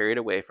Israel was carried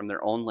away from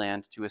their own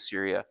land to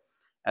Assyria,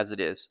 as it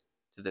is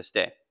to this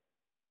day.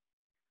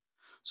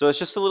 So it's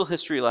just a little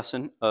history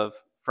lesson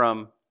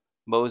from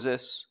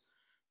Moses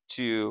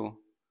to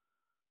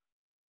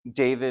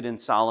David and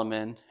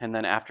Solomon, and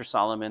then after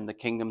Solomon, the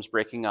kingdom's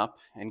breaking up,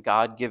 and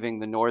God giving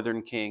the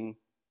northern kingdom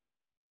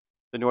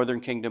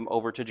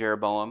over to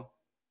Jeroboam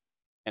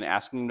and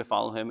asking him to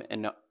follow him.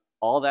 And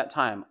all that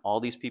time, all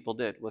these people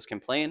did was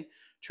complain,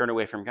 turn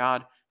away from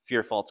God,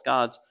 fear false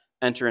gods,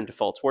 enter into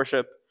false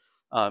worship.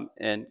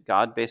 And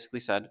God basically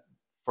said,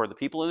 for the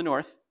people in the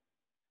north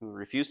who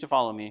refuse to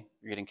follow me,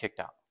 you're getting kicked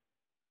out.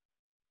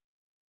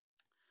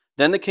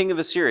 Then the king of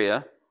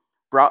Assyria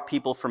brought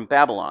people from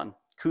Babylon,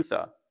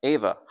 Cutha,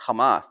 Ava,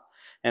 Hamath,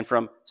 and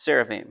from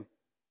Seraphim,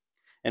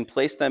 and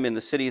placed them in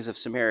the cities of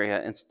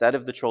Samaria instead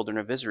of the children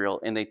of Israel,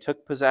 and they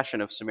took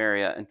possession of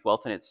Samaria and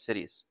dwelt in its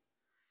cities.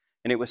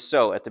 And it was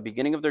so at the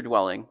beginning of their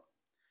dwelling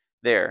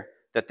there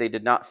that they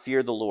did not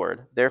fear the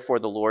Lord. Therefore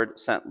the Lord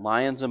sent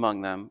lions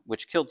among them,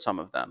 which killed some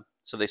of them.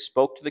 So they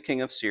spoke to the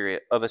king of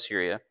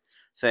Assyria,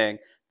 saying,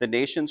 the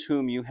nations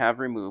whom you have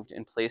removed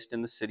and placed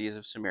in the cities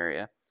of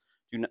Samaria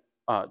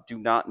do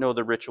not know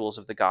the rituals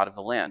of the God of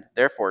the land.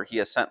 Therefore he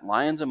has sent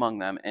lions among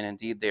them, and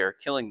indeed they are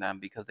killing them,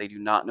 because they do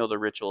not know the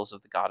rituals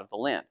of the God of the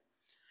land.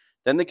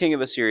 Then the king of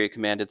Assyria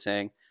commanded,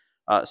 saying,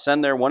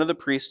 send there one of the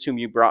priests whom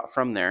you brought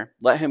from there.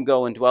 Let him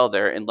go and dwell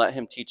there, and let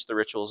him teach the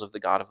rituals of the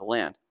God of the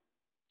land.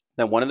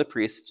 Then one of the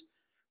priests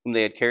whom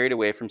they had carried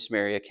away from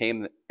Samaria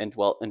came and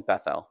dwelt in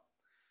Bethel,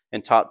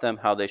 and taught them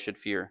how they should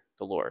fear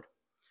the Lord.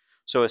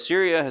 So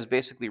Assyria has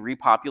basically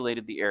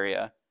repopulated the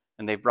area,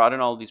 and they've brought in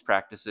all of these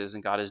practices,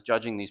 and God is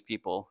judging these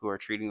people who are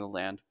treating the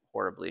land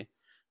horribly.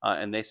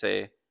 And they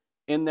say,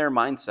 in their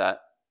mindset,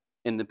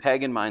 in the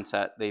pagan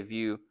mindset, they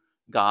view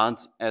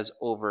gods as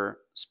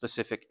over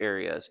specific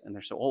areas. And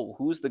they're so,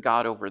 who's the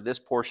God over this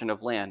portion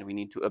of land? We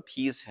need to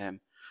appease him.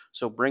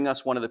 So bring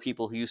us one of the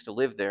people who used to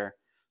live there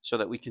so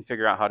that we can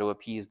figure out how to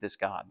appease this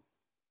God.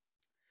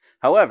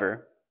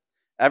 However,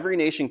 every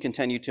nation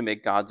continued to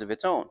make gods of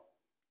its own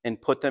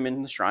and put them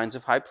in the shrines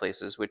of high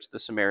places which the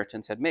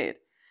Samaritans had made.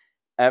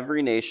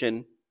 Every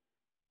nation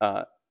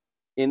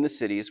in the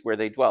cities where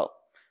they dwelt.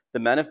 The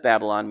men of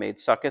Babylon made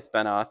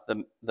Succoth-Benoth.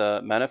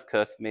 The men of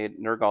Cuth made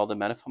Nergal. The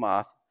men of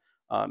Hamath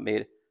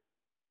made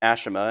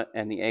Ashima,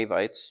 and the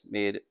Avites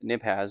made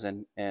Nibhaz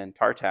and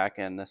Tartak,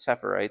 and the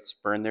Sephirites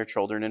burned their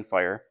children in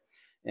fire.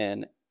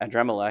 and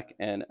Adremelech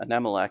and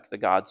Anemelech, the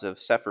gods of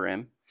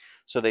Sepharim.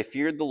 So they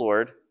feared the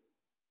Lord,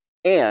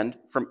 and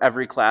from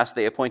every class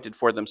they appointed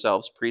for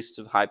themselves priests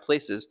of high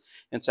places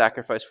and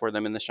sacrificed for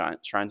them in the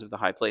shrines of the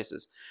high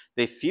places.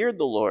 They feared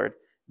the Lord,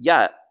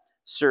 yet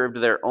served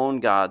their own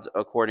gods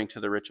according to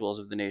the rituals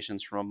of the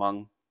nations from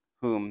among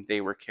whom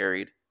they were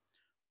carried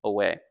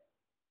away.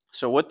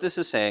 So what this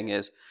is saying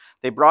is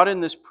they brought in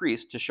this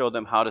priest to show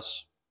them how to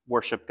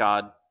worship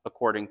God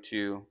according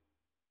to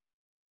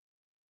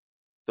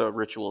the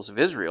rituals of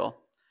Israel,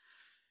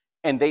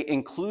 and they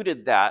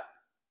included that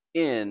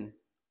in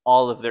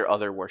all of their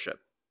other worship.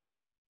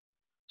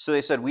 So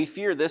they said, we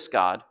fear this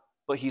God,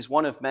 but he's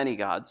one of many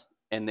gods,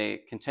 and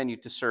they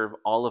continued to serve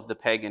all of the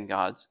pagan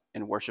gods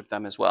and worship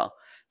them as well,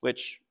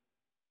 which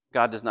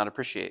God does not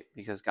appreciate,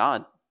 because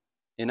God,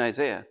 in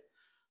Isaiah,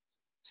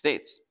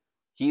 states,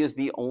 he is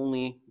the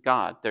only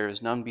God. There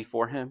is none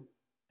before him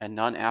and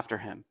none after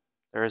him.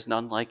 There is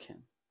none like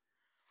him.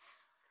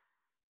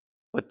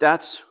 But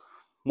that's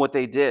what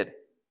they did.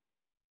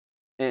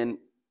 And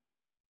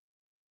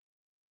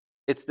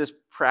it's this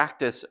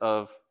practice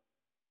of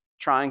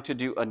trying to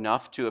do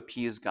enough to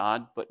appease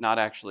God, but not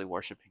actually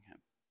worshiping him.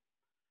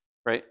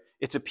 Right?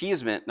 It's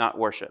appeasement, not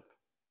worship.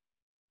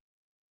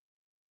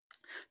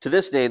 To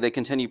this day, they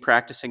continue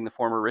practicing the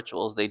former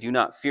rituals. They do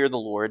not fear the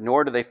Lord,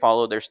 nor do they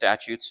follow their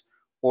statutes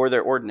or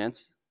their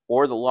ordinance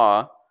or the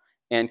law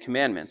and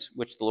commandments,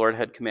 which the Lord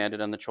had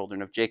commanded on the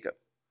children of Jacob,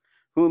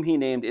 whom he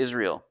named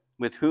Israel,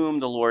 with whom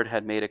the Lord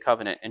had made a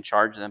covenant and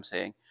charged them,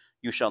 saying,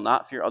 you shall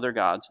not fear other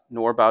gods,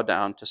 nor bow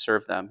down to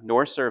serve them,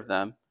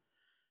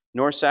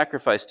 nor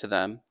sacrifice to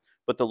them,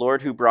 but the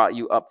Lord who brought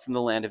you up from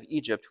the land of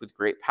Egypt with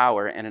great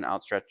power and an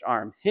outstretched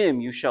arm,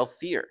 him you shall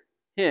fear,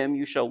 him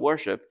you shall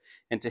worship,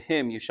 and to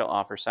him you shall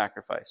offer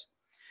sacrifice.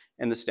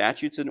 And the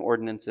statutes and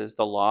ordinances,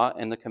 the law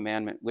and the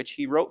commandment which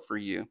he wrote for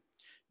you,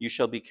 you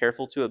shall be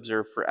careful to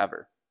observe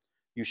forever.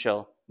 You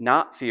shall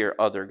not fear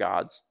other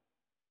gods.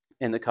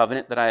 And the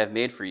covenant that I have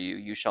made for you,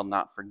 you shall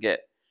not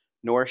forget,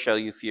 nor shall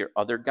you fear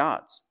other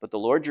gods. But the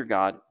Lord your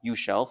God you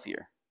shall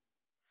fear,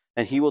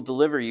 and he will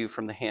deliver you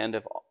from the hand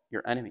of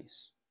your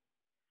enemies.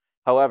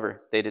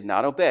 However, they did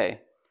not obey,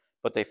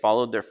 but they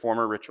followed their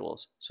former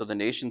rituals. So the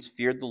nations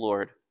feared the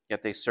Lord,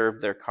 yet they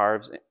served their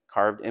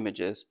carved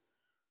images.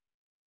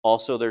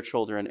 Also their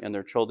children and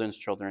their children's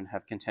children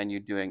have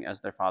continued doing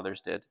as their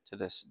fathers did to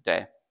this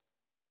day.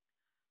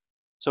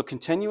 So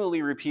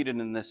continually repeated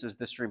in this is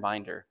this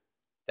reminder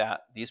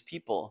that these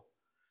people,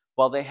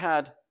 while they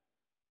had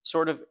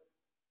sort of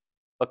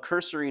a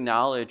cursory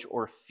knowledge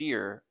or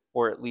fear,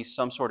 or at least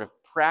some sort of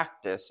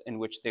practice in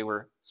which they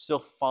were still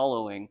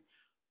following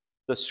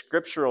the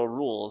scriptural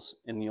rules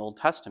in the Old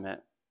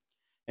Testament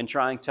and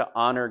trying to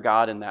honor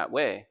God in that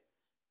way,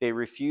 they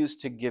refused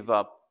to give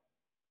up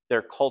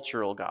their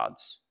cultural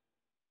gods.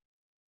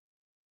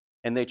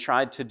 And they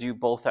tried to do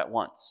both at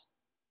once.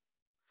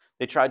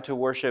 They tried to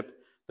worship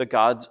the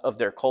gods of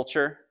their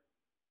culture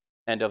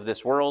and of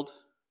this world,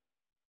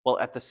 while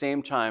at the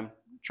same time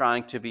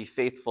trying to be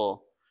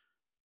faithful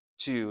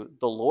to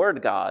the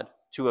Lord God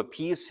to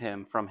appease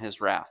him from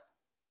his wrath.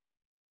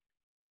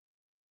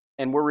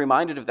 And we're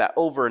reminded of that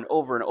over and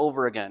over and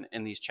over again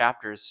in these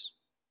chapters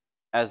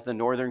as the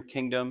northern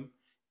kingdom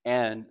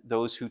and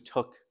those who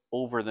took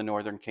over the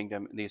northern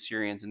kingdom, the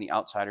Assyrians and the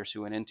outsiders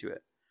who went into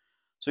it.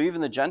 So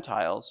even the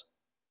Gentiles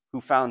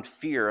who found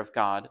fear of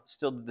God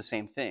still did the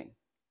same thing.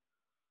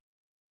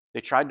 They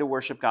tried to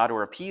worship God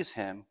or appease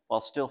him while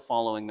still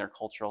following their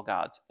cultural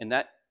gods. And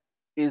that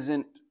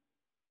isn't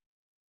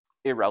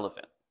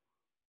irrelevant.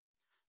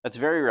 That's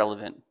very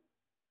relevant.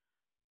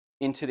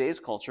 In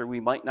today's culture, we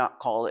might not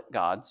call it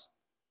gods,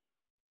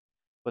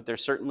 but there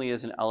certainly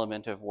is an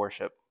element of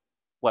worship,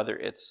 whether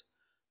it's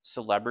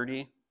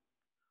celebrity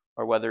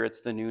or whether it's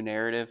the new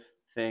narrative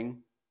thing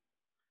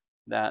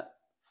that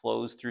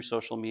flows through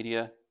social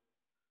media,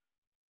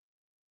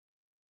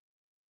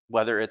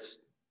 whether it's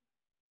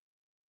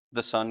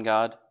the sun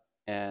god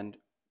and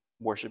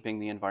worshiping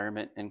the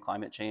environment and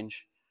climate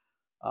change,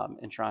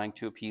 and trying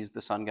to appease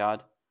the sun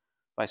god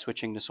by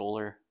switching to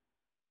solar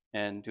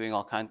and doing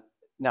all kinds.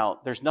 Now,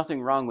 there's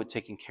nothing wrong with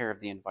taking care of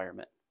the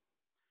environment,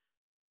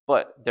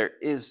 but there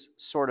is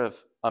sort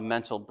of a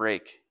mental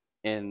break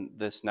in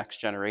this next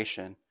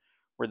generation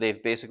where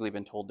they've basically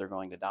been told they're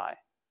going to die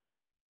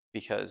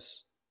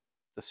because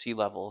the sea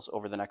levels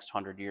over the next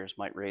 100 years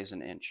might raise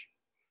an inch.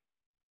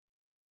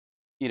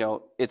 You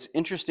know, it's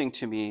interesting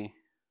to me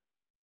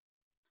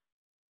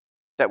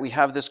that we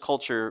have this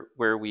culture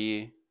where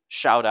we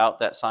shout out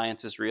that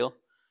science is real,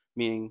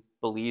 meaning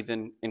believe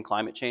in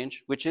climate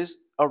change, which is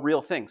a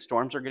real thing.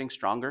 Storms are getting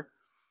stronger.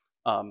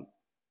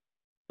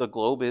 The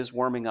globe is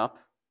warming up.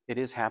 It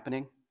is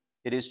happening.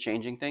 It is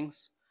changing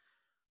things.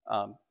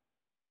 But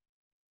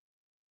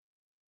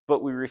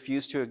we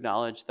refuse to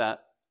acknowledge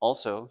that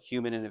also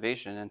human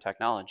innovation and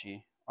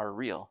technology are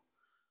real.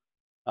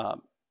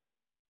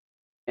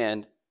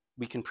 And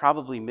we can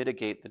probably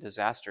mitigate the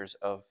disasters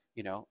of,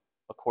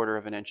 a quarter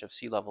of an inch of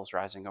sea levels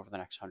rising over the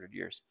next 100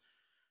 years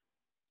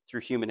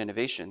through human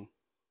innovation.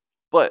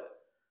 But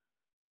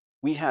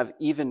there have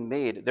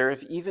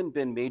even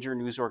been major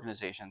news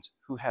organizations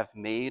who have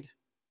made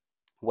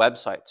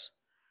websites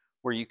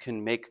where you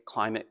can make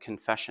climate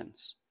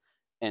confessions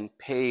and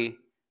pay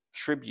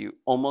tribute,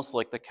 almost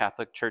like the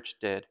Catholic Church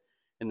did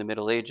in the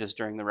Middle Ages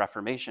during the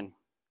Reformation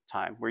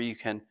time, where you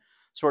can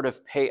sort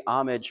of pay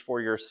homage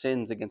for your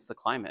sins against the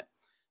climate.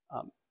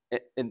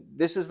 And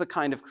this is the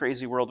kind of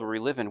crazy world where we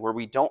live in, where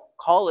we don't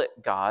call it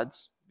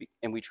God's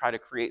and we try to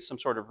create some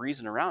sort of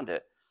reason around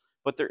it.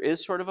 But there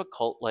is sort of a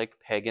cult-like,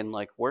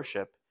 pagan-like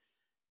worship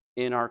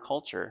in our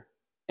culture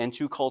and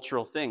to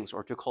cultural things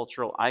or to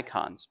cultural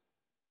icons.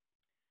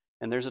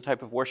 And there's a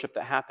type of worship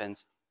that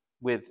happens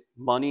with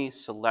money,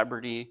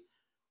 celebrity,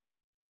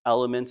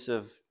 elements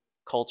of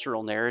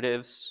cultural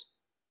narratives,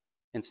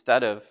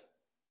 instead of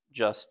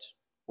just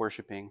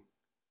worshiping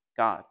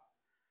God.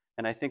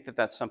 And I think that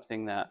that's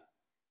something that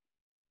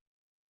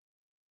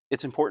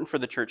it's important for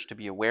the church to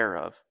be aware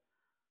of,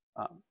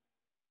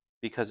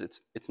 because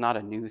it's not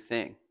a new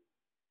thing.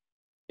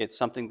 It's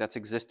something that's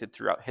existed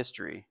throughout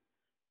history,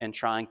 and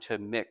trying to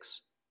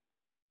mix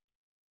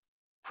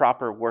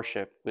proper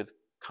worship with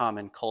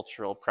common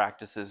cultural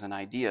practices and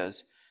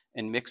ideas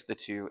and mix the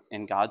two.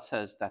 And God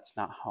says that's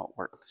not how it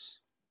works.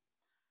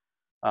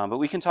 But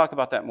we can talk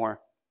about that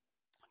more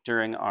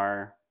during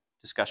our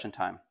discussion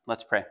time.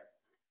 Let's pray.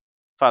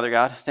 Father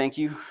God, thank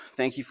you.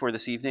 Thank you for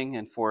this evening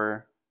and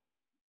for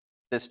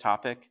this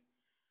topic.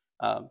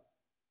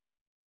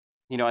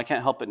 I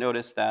can't help but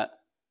notice that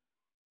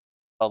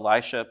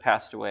Elisha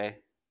passed away,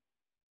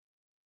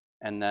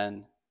 and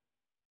then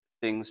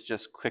things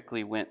just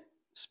quickly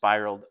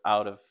spiraled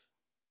out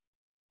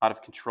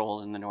of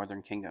control in the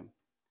northern kingdom.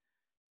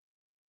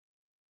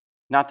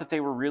 Not that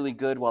they were really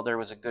good while there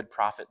was a good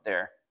prophet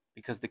there,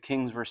 because the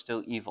kings were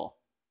still evil.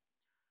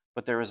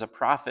 But there was a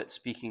prophet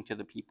speaking to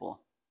the people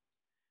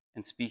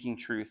and speaking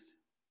truth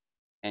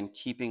and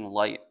keeping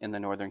light in the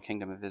northern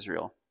kingdom of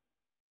Israel.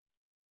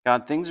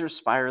 God, things are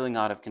spiraling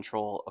out of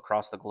control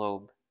across the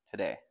globe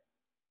today.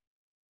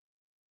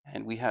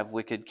 And we have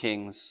wicked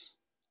kings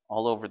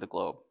all over the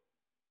globe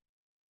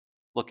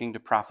looking to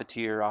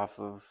profiteer off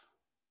of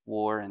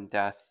war and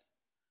death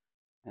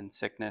and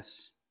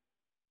sickness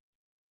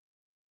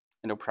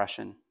and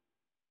oppression.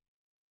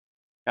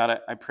 God,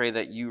 I pray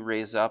that you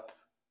raise up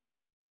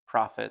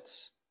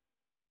prophets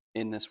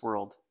in this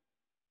world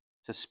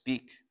to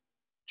speak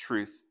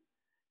truth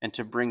and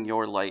to bring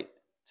your light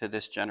to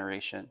this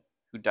generation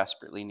who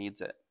desperately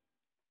needs it.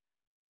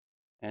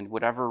 And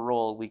whatever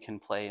role we can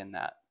play in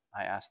that,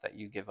 I ask that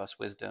you give us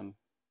wisdom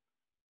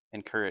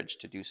and courage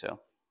to do so.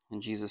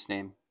 In Jesus'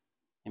 name,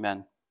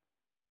 amen.